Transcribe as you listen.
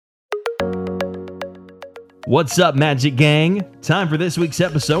What's up, Magic Gang? Time for this week's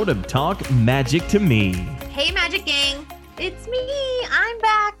episode of Talk Magic to Me. Hey, Magic Gang. It's me. I'm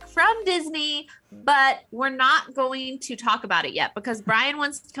back from Disney, but we're not going to talk about it yet because Brian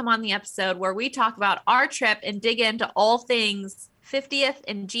wants to come on the episode where we talk about our trip and dig into all things 50th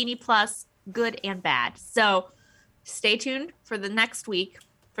and Genie Plus, good and bad. So stay tuned for the next week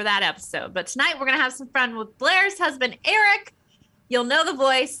for that episode. But tonight we're going to have some fun with Blair's husband, Eric. You'll know the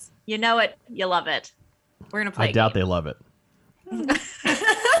voice. You know it. You love it. We're going to play I doubt they love it. Yeah,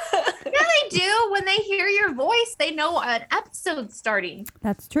 they do. When they hear your voice, they know an episode's starting.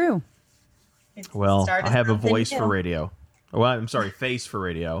 That's true. Well, I have a voice for radio. Well, I'm sorry, face for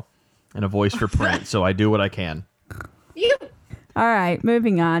radio and a voice for print, so I do what I can. All right,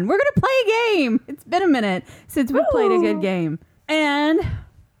 moving on. We're going to play a game. It's been a minute since we played a good game. And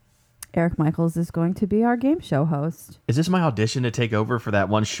Eric Michaels is going to be our game show host. Is this my audition to take over for that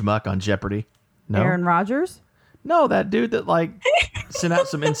one schmuck on Jeopardy? No. Aaron Rodgers? No, that dude that sent out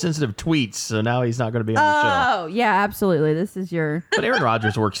some insensitive tweets, so now he's not going to be on the show. Oh, yeah, absolutely. This is your But Aaron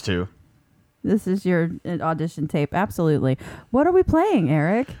Rodgers works too. audition tape. Absolutely. What are we playing,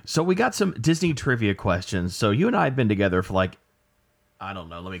 Eric? So we got some Disney trivia questions. So you and I have been together for I don't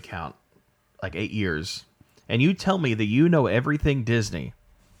know, let me count, 8 years. And you tell me that you know everything Disney.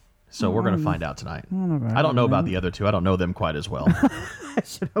 So we're going to find out tonight. I don't know about the other two. I don't know them quite as well. I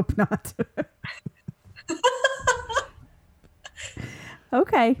should hope not.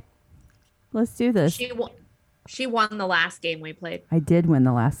 Okay. Let's do this. She won the last game we played. I did win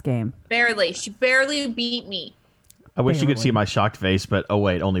the last game. Barely. She barely beat me. I wish you could see my shocked face, but oh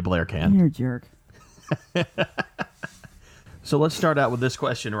wait, only Blair can. You're a jerk. So let's start out with this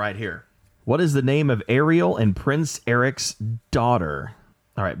question right here. What is the name of Ariel and Prince Eric's daughter?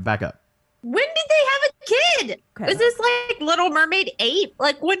 All right, back up. When did they have a kid? Okay. Was this like Little Mermaid 8?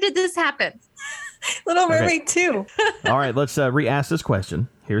 When did this happen? Little Mermaid 2. All right, let's re-ask this question.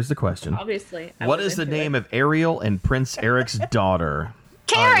 Here's the question. Obviously. What is the name of Ariel and Prince Eric's daughter?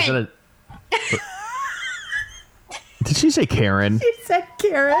 Karen! Did she say Karen? She said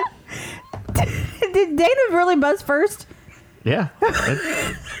Karen. Did Dana really buzz first? Yeah.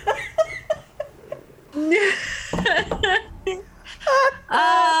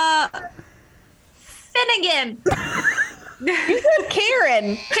 Finnegan. You said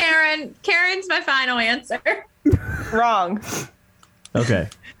Karen. Karen's my final answer. Wrong. Okay.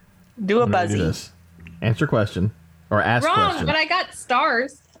 Do a I'm gonna do buzzy. this. Answer question. Or ask Wrong, question. but I got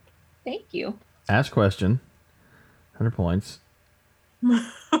stars. Thank you. Ask question. 100 points.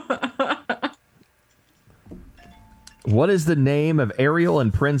 What is the name of Ariel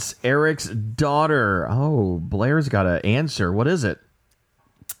and Prince Eric's daughter? Oh, Blair's got an answer. What is it?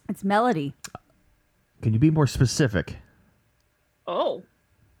 It's Melody. Can you be more specific? Oh.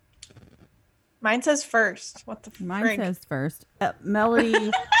 Mine says first. What the Mine frig? says first.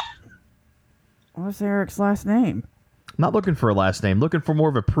 Melody. What's Eric's last name? Not looking for a last name. Looking for more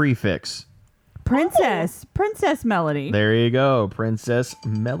of a prefix. Princess. Princess Melody. There you go. Princess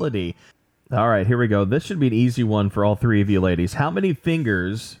Melody. All right, here we go. This should be an easy one for all three of you ladies. How many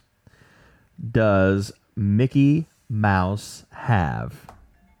fingers does Mickey Mouse have?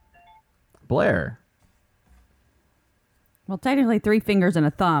 Blair. Well, technically 3 fingers and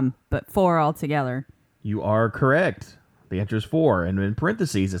a thumb, but 4 altogether. You are correct. The answer is 4. And in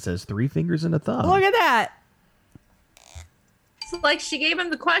parentheses, it says 3 fingers and a thumb. Look at that. It's like she gave him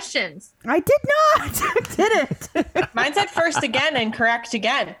the questions. I did not. I didn't. Mine said first again and correct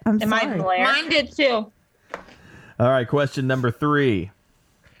again. I'm Am I sorry. Blair? Mine did too. All right, question number 3.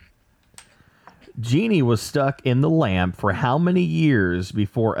 Genie was stuck in the lamp for how many years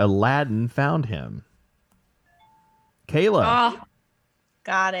before Aladdin found him? Kayla. Oh,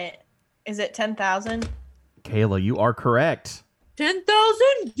 Got it. Is it 10,000? Kayla, you are correct.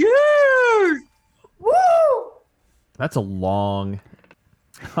 10,000 years. Woo! That's a long...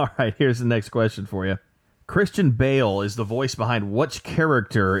 All right, here's the next question for you. Christian Bale is the voice behind which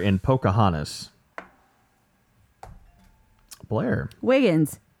character in Pocahontas? Blair.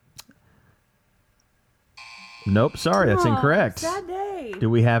 Wiggins. Nope, sorry, that's incorrect. Sad day. Do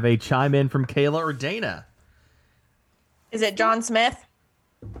we have a chime in from Kayla or Dana? Is it John Smith?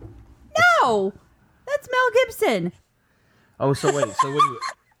 No. That's Mel Gibson. Oh, so wait,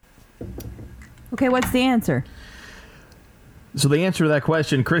 Okay, what's the answer? So the answer to that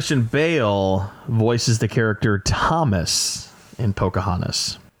question, Christian Bale voices the character Thomas in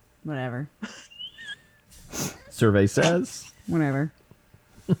Pocahontas. Whatever. Survey says. Whatever.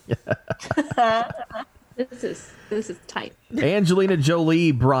 This is tight. Angelina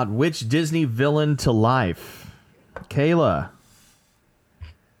Jolie brought which Disney villain to life? Kayla.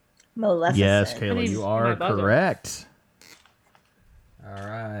 Maleficent. Yes, Kayla, Please, you my are buzzer. correct. All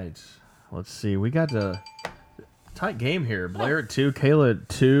right. Let's see. We got a tight game here. Blair at 2, Kayla at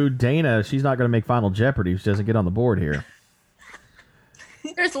 2. Dana, she's not going to make Final Jeopardy if she doesn't get on the board here.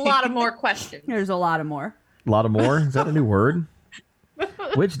 There's a lot of more questions. There's a lot of more. A lot of more? Is that a new word?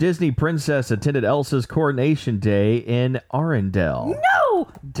 Which Disney princess attended Elsa's coronation day in Arendelle? No!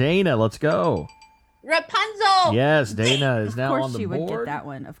 Dana, let's go. Rapunzel. Yes, Dana is Of now course on the she would get board. that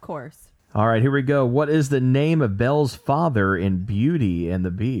one. Of course. All right, here we go. What is the name of Belle's father in Beauty and the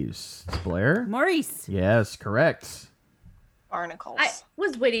Beast? Blair? Maurice. Yes, correct. Barnacles. I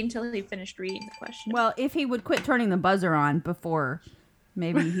was waiting until he finished reading the question. Well, if he would quit turning the buzzer on before,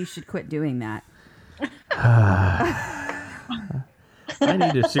 maybe he should quit doing that. I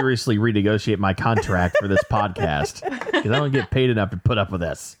need to seriously renegotiate my contract for this podcast because I don't get paid enough to put up with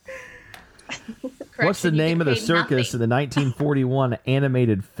this. What's the Correction, you name get of the paid circus nothing. in the 1941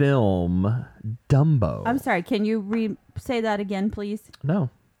 animated film Dumbo? I'm sorry. Can you say that again, please? No.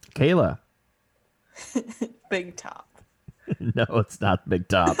 Kayla. Big Top. No, it's not Big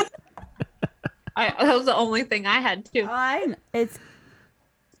Top. That was the only thing I had too.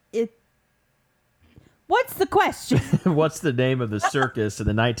 What's the question? What's the name of the circus in the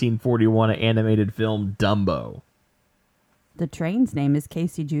 1941 animated film Dumbo? The train's name is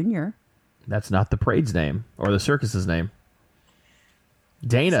Casey Jr. That's not the parade's name or the circus's name.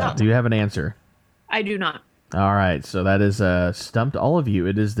 Dana, do you have an answer? I do not. All right, so that is stumped all of you.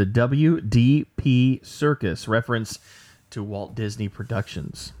 It is the WDP Circus, reference to Walt Disney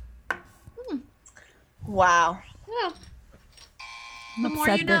Productions. Wow. Well, the more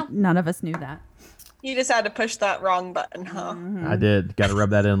Upset you know. that none of us knew that. You just had to push that wrong button, huh? I did. Got to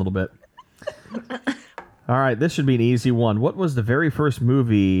rub that in a little bit. All right, this should be an easy one. What was the very first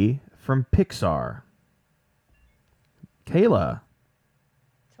movie from Pixar? Kayla.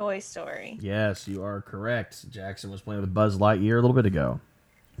 Toy Story. Yes, you are correct. Jackson was playing with Buzz Lightyear a little bit ago.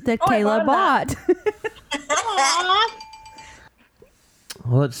 That Oh, I Kayla bought bought. Aw.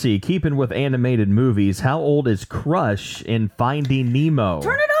 Well, let's see. Keeping with animated movies, how old is Crush in Finding Nemo?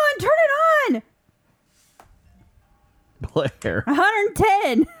 Turn it on! Turn it on! Blair.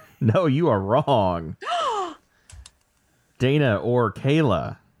 110. No, you are wrong. Dana or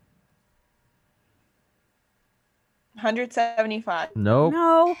Kayla? 175. Nope.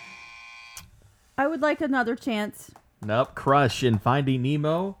 No. I would like another chance. Nope. Crush in Finding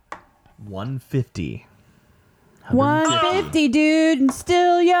Nemo, 150. 150, dude.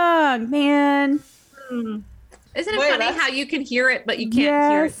 Still young, man. Isn't it Wait, funny that's- how you can hear it, but you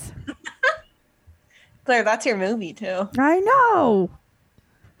can't hear it? Yes. Claire, that's your movie, too. I know.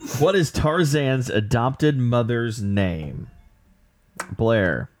 What is Tarzan's adopted mother's name?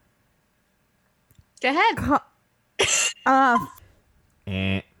 Blair. Go ahead.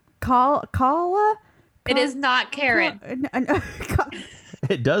 Kala? It is not Karen.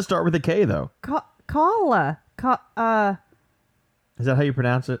 It does start with a K, though. Kala. Is that how you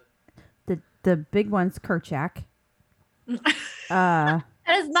pronounce it? The big one's Kerchak. That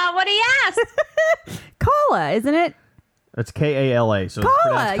is not what he asked. Kala, isn't it? It's Kala. So it's Kala,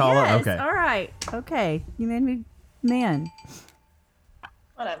 pronounced Kala? yes. Okay. All right. Okay. You made me man.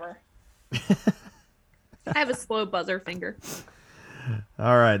 Whatever. I have a slow buzzer finger.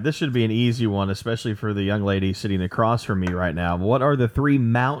 All right. This should be an easy one, especially for the young lady sitting across from me right now. What are the 3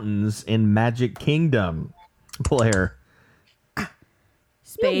 mountains in Magic Kingdom? Blair.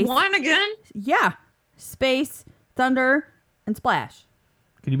 Space. You won again? Yeah. Space, thunder, and splash.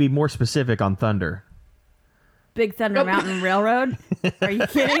 Can you be more specific on Thunder? Big Thunder Nope. Mountain Railroad. Are you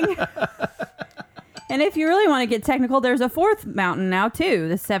kidding? And if you really want to get technical, there's a 4th mountain now, too.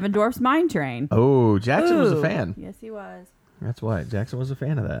 The Seven Dwarfs Mine Train. Oh, Jackson was a Ooh. fan. Yes, he was. That's why. Jackson was a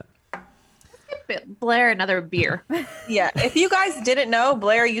fan of that. Blair another beer. Yeah, if you guys didn't know,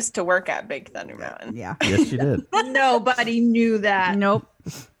 Blair used to work at Big Thunder Mountain. Yeah. Yes, she did. Nobody knew that. Nope.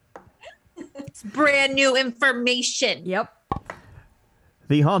 It's brand new information. Yep.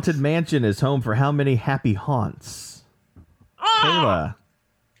 The Haunted Mansion is home for how many happy haunts? Kayla.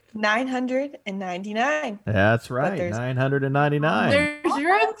 999. That's right. there's- 999. There's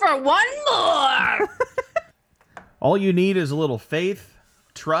room for one more. All you need is a little faith,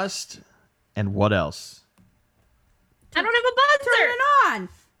 trust, and what else? I don't have a buzzer. Turn it on.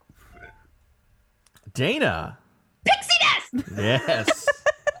 Dana. Pixie dust. Yes.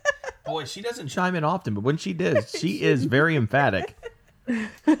 Boy, she doesn't chime in often, but when she does, she is very emphatic.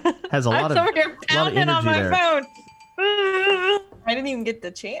 Has a lot I'm of, over here lot of pounding on energy my there. phone. I didn't even get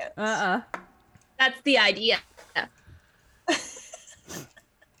the chance. That's the idea.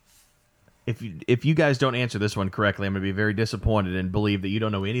 if you guys don't answer this one correctly, I'm going to be very disappointed and believe that you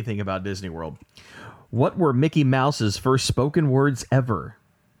don't know anything about Disney World. What were Mickey Mouse's first spoken words ever?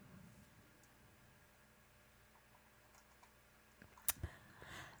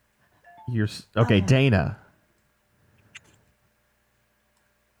 Okay, Dana.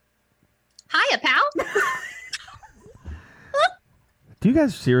 Hiya, pal. Do you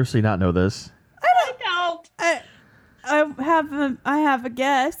guys seriously not know this? I don't. I have a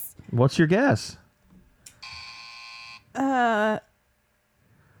guess. What's your guess? Hey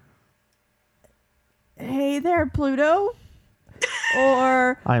there, Pluto.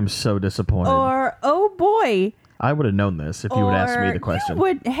 Or I am so disappointed. oh boy. I would have known this if you would ask me the question.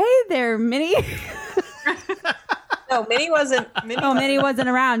 Hey there, Minnie. No, Minnie wasn't. Minnie wasn't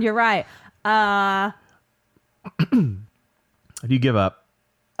around. You're right. Do you give up?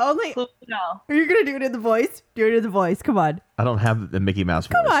 Only. No. Are you gonna do it in the voice? Do it in the voice. Come on. I don't have the Mickey Mouse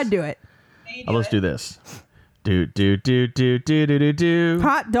voice. Come on, do it. Let's do this. Do do do do do do do do.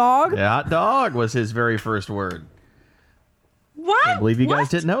 Hot dog. Yeah, hot dog was his very first word. What? I believe you guys What?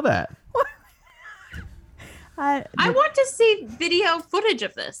 didn't know that. I want to see video footage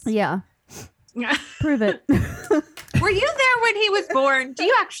of this. Yeah. Prove it. Were you there when he was born? Do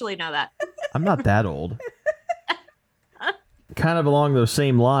you actually know that? I'm not that old. Kind of along those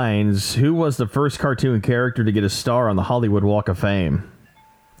same lines, who was the first cartoon character to get a star on the Hollywood Walk of Fame?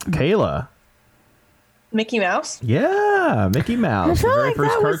 Kayla. Mickey Mouse. Yeah, Mickey Mouse. The felt very like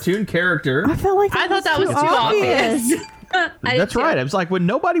first that was- cartoon character. I felt like I thought that was too obvious. I did That's too. right. I was like, when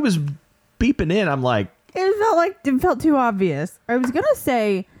nobody was beeping in, I'm like, It felt too obvious. I was gonna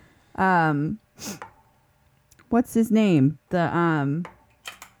say, what's his name? The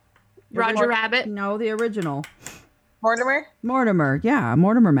Roger Rabbit. No, the original Mortimer. Mortimer. Yeah,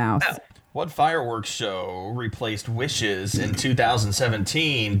 Mortimer Mouse. Oh. what fireworks show replaced Wishes in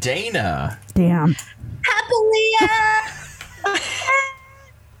 2017? Dana. Damn. Happily.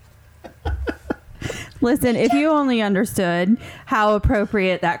 Listen, if you only understood how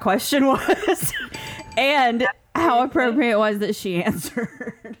appropriate that question was, and how appropriate it was that she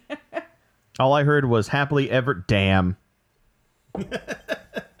answered. All I heard was happily ever. Damn.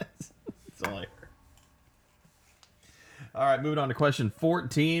 That's all I heard. All right, moving on to question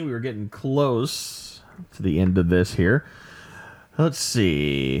 14. We were getting close to the end of this here. Let's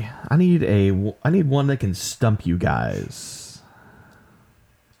see. I need one that can stump you guys.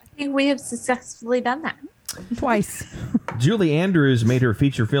 I think we have successfully done that. Twice. Julie Andrews made her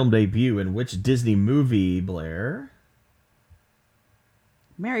feature film debut in which Disney movie, Blair?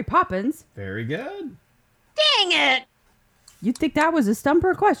 Mary Poppins. Very good. Dang it. You'd think that was a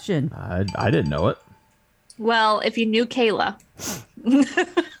stumper question. I didn't know it. Well, if you knew Kayla.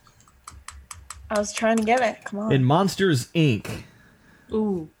 I was trying to get it. Come on. In Monsters, Inc.,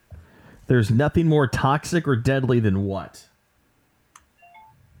 Ooh. there's nothing more toxic or deadly than what?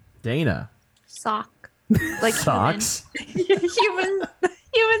 Dana. Sock. Like Socks. Human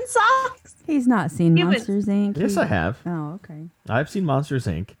socks. He's not seen Human. Monsters, Inc. Yes, I have. Oh, okay. I've seen Monsters,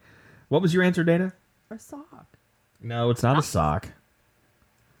 Inc. What was your answer, Dana? A sock. No, it's not a sock.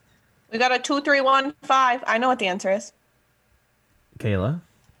 We got a 2, 3, 1, 5. I know what the answer is. Kayla,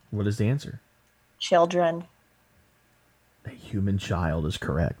 what is the answer? Children. A human child is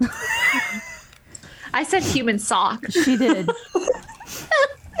correct. I said human sock. She did.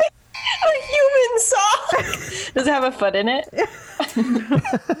 A human sock. Does it have a foot in it?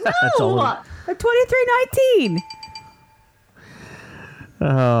 That's all. Ooh. A 2319.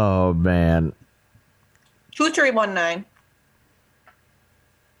 Oh, man. 2, 3, 1, 9.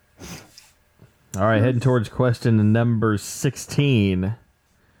 All right, heading towards question number 16.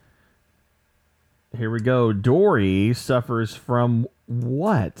 Here we go. Dory suffers from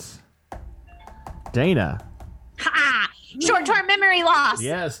what? Dana. Ha! Short-term memory loss.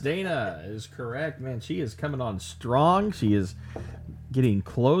 Yes, Dana is correct. Man, she is coming on strong. She is getting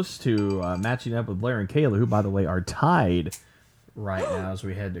close to matching up with Blair and Kayla, who, by the way, are tied right now as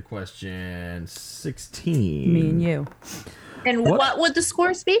we head to question 16. Me and you. And what would the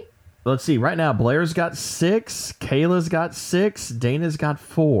scores be? Let's see. Right now, Blair's got 6, Kayla's got 6, Dana's got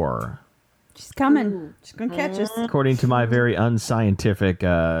 4. She's coming. She's going to catch us. According to my very unscientific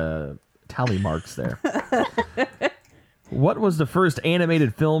tally marks there. What was the first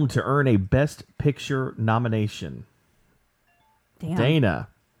animated film to earn a Best Picture nomination? Damn. Dana,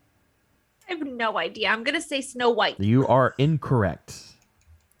 I have no idea. I'm going to say Snow White. you are incorrect.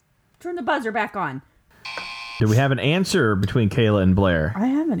 Turn the buzzer back on. Do we have an answer between Kayla and Blair? I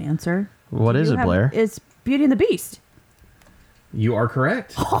have an answer. What is it, Blair? It's Beauty and the Beast. You are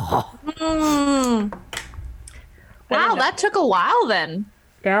correct. Wow, that took a while then.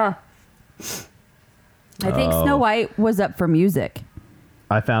 Yeah. I think Snow White was up for music.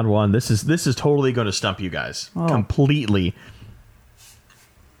 I found one. This is totally going to stump you guys. Oh. Completely.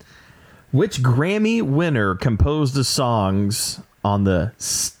 Which Grammy winner composed the songs on the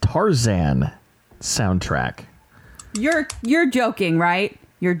Tarzan soundtrack? You're joking, right?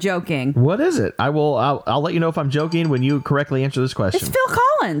 You're joking. What is it? I'll let you know if I'm joking when you correctly answer this question. It's Phil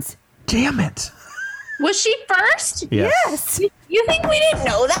Collins. Damn it. Was she first? Yes. Yes. You think we didn't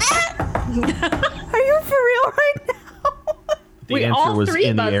know that? Are you for real right now? The We answer all was three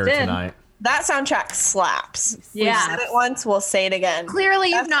in the buzzed air in. tonight. That soundtrack slaps. Yeah. We said it once, we'll say it again. Clearly,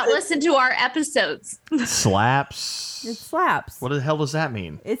 you've That's not the- listened to our episodes. Slaps. It slaps. What the hell does that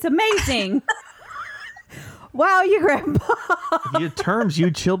mean? It's amazing. Wow, you grandpa. The terms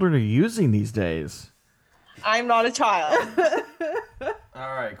you children are using these days. I'm not a child.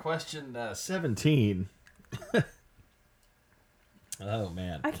 All right, question 17. Oh,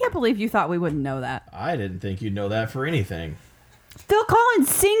 man. I can't believe you thought we wouldn't know that. I didn't think you'd know that for anything. Phil Collins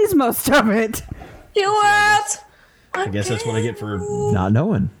sings most of it. Do it. I guess that's what I get for not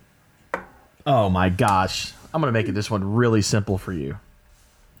knowing. Oh, my gosh. I'm going to make this one really simple for you.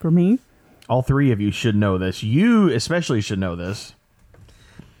 For me? All three of you should know this. You especially should know this.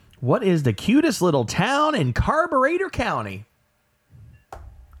 What is the cutest little town in Carburetor County?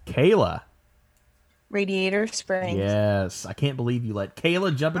 Kayla. Radiator Springs. Yes. I can't believe you let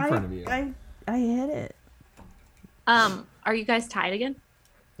Kayla jump in front of you. I hit it. Are you guys tied again?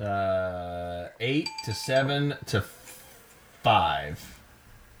 8 to 7 to 5.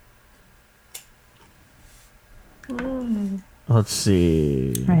 Let's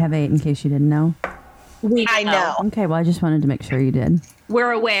see. I have 8 in case you didn't know. I know. Okay, well, I just wanted to make sure you did.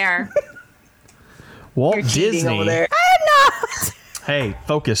 We're aware. Walt You're cheating Disney. over there. Hey,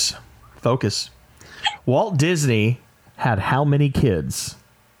 focus. Focus. Walt Disney had how many kids?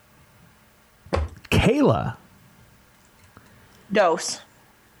 Kayla, Dose.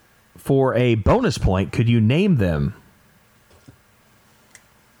 for a bonus point, could you name them?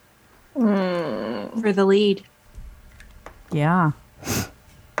 For the lead. Yeah.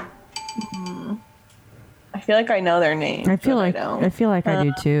 I feel like I know their names. I feel but like don't. I feel like I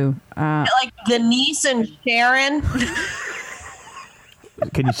do too. Like Denise and Sharon.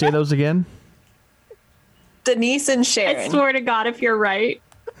 Can you say those again? Denise and I Sharon. swear to God, if you're right.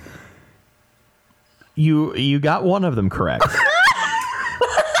 You got one of them correct.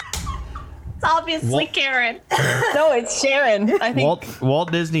 It's obviously Karen. No, it's Sharon. I think.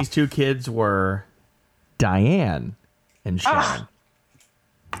 Walt Disney's two kids were Diane and Sharon.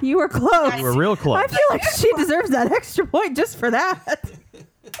 You were close. You were real close. I feel like she deserves that extra point just for that.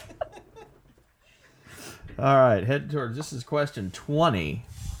 All right, head towards this is question 20.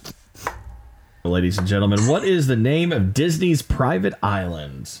 Ladies and gentlemen, what is the name of Disney's private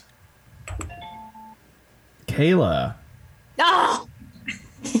islands? Kayla. Oh,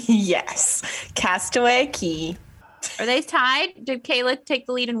 Yes. Castaway Key. are they tied? Did Kayla take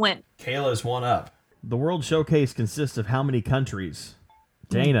the lead and win? Kayla's one up. The World Showcase consists of how many countries?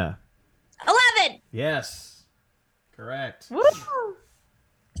 Dana. 11. Yes. Correct. Woo!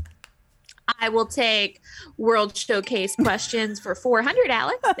 I will take World Showcase questions for 400,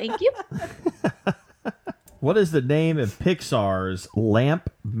 Alex. Thank you. What is the name of Pixar's lamp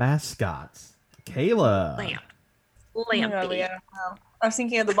mascots? Kayla. Lamp. Oh my God, Lampy. I don't know. I was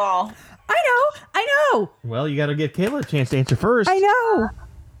thinking of the ball. I know. Well, you got to give Kayla a chance to answer first. I know.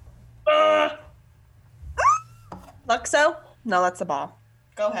 Luxo? No, that's the ball.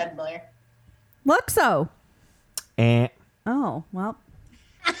 Go ahead, Blair. Luxo. Eh. Oh, well.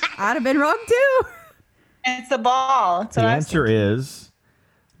 I'd have been wrong too. It's the ball. That's The what I was answer is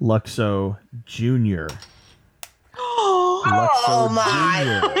Luxo Jr. Oh Luxo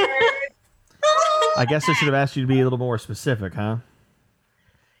my. Jr. I guess I should have asked you to be a little more specific, huh?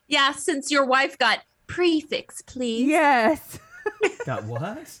 Yeah, since your wife got prefix, please. Yes. Got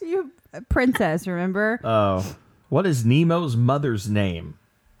what? You princess, remember? Oh. What is Nemo's mother's name?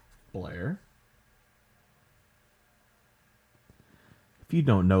 Blair. If you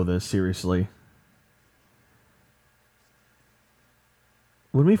don't know this, seriously.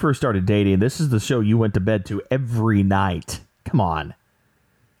 When we first started dating, this is the show you went to bed to every night. Come on.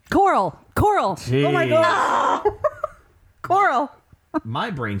 Coral. Jeez. Oh my god. Coral.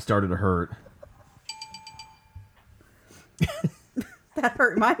 My brain started to hurt. That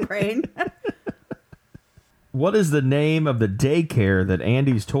hurt my brain. What is the name of the daycare that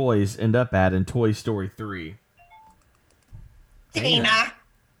Andy's toys end up at in Toy Story 3? Dana.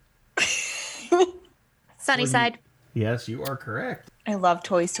 Sunnyside. Yes, you are correct. I love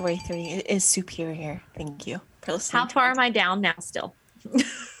Toy Story 3. It is superior. Thank you for listening. How far am I down now still?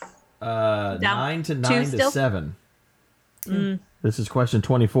 Down 9 to two 9 to still? 7. This is question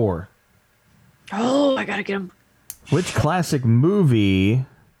 24. Oh, I gotta get him. Which classic movie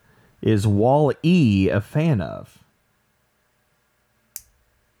is Wall-E a fan of?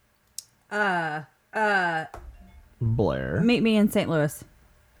 Blair. Meet me in St. Louis.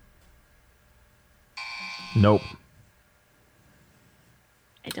 Nope.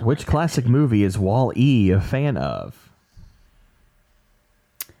 I don't Which like that. classic movie is Wall-E a fan of?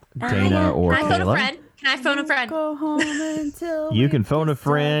 Dana or Can I phone a Kayla? friend? Can I phone a friend? Go home until You we can phone a kiss that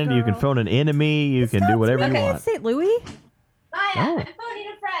friend. You can girl. phone an enemy. You can do whatever you Okay, want. St. Louis? Maya, Oh. I'm phoning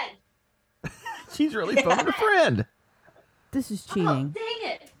a friend. She's really phoning a friend. This is Oh, cheating.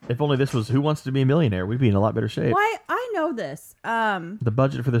 dang it. If only this was Who Wants to Be a Millionaire, we'd be in a lot better shape. Why? I know this. The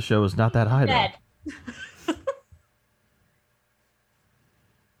budget for the show is not that high, Dead. though.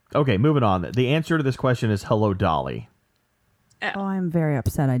 Okay, moving on. The answer to this question is Hello, Dolly. Oh, I'm very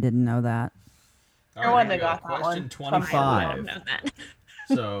upset I didn't know that. I wouldn't have got that one. Question I would 25. have known that.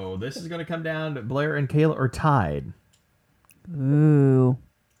 So this is going to come down to Blair and Kayla are tied. Ooh.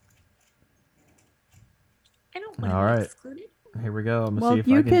 I don't want All to right. be excluded. Here we go. I'm going to Well, see if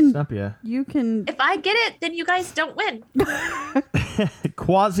you I can can- stump you. You can. If I get it, then you guys don't win.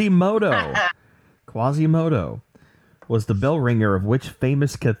 Quasimodo. Quasimodo was the bell ringer of which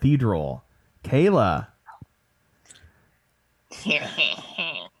famous cathedral? Kayla.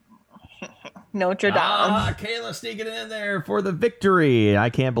 Notre Dame. Kayla sneaking in there for the victory. I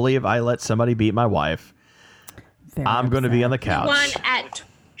can't believe I let somebody beat my wife. Very I'm going to be on the upset.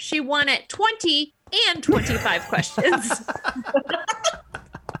 She won at 20 and 25 questions.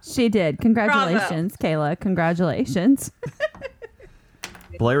 She did. Congratulations, Kayla. Congratulations.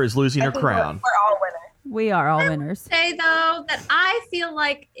 Blair is losing her I think crown. We're all winners. We are all winners. Say though that I feel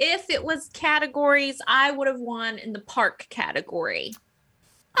like if it was categories, I would have won in the park category.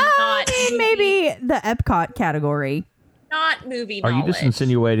 Not movie- Maybe the Epcot category. not movie. Are you just knowledge.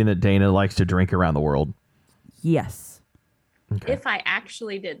 insinuating that Dana likes to drink around the world? Yes. Okay. If I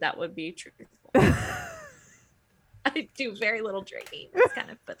actually did, that would be truthful. I do very little drinking. It's kind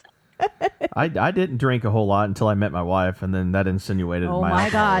of pathetic. I didn't drink a whole lot until I met my wife, and then that insinuated Oh my my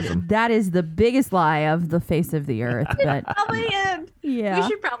God. alcoholism. That is the biggest lie of the face of the earth. But Probably end. yeah. We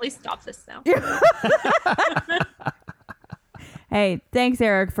should probably stop this now. Hey, thanks,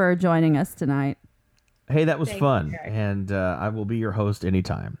 Eric, for joining us tonight. Hey, that was Thank fun, you, Eric. and I will be your host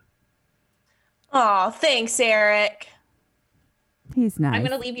anytime. Oh, thanks, Eric. He's nice. I'm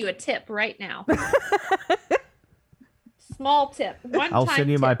going to leave you a tip right now. Small tip. I'll send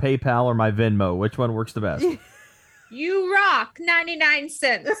you my tip. PayPal or my Venmo. Which one works the best? You rock 99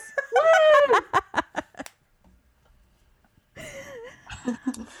 cents.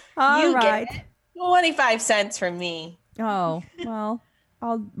 All You get right. it. 25 cents from me. Oh, well,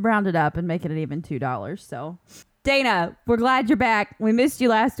 I'll round it up and make it an even $2. So, Dana, we're glad you're back. We missed you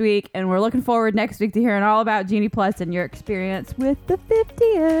last week, and we're looking forward next week to hearing all about Genie Plus and your experience with the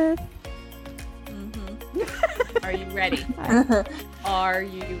 50th. Are you ready? Are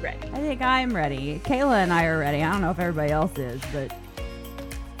you ready? I think I'm ready. Kayla and I are ready. I don't know if everybody else is, but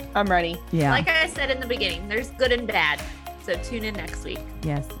I'm ready. yeah. Like I said in the beginning, there's good and bad. So tune in next week.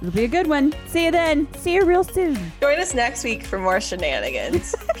 Yes, it'll be a good one. See you then. See you real soon. Join us next week for more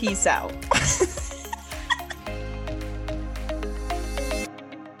shenanigans. Peace out.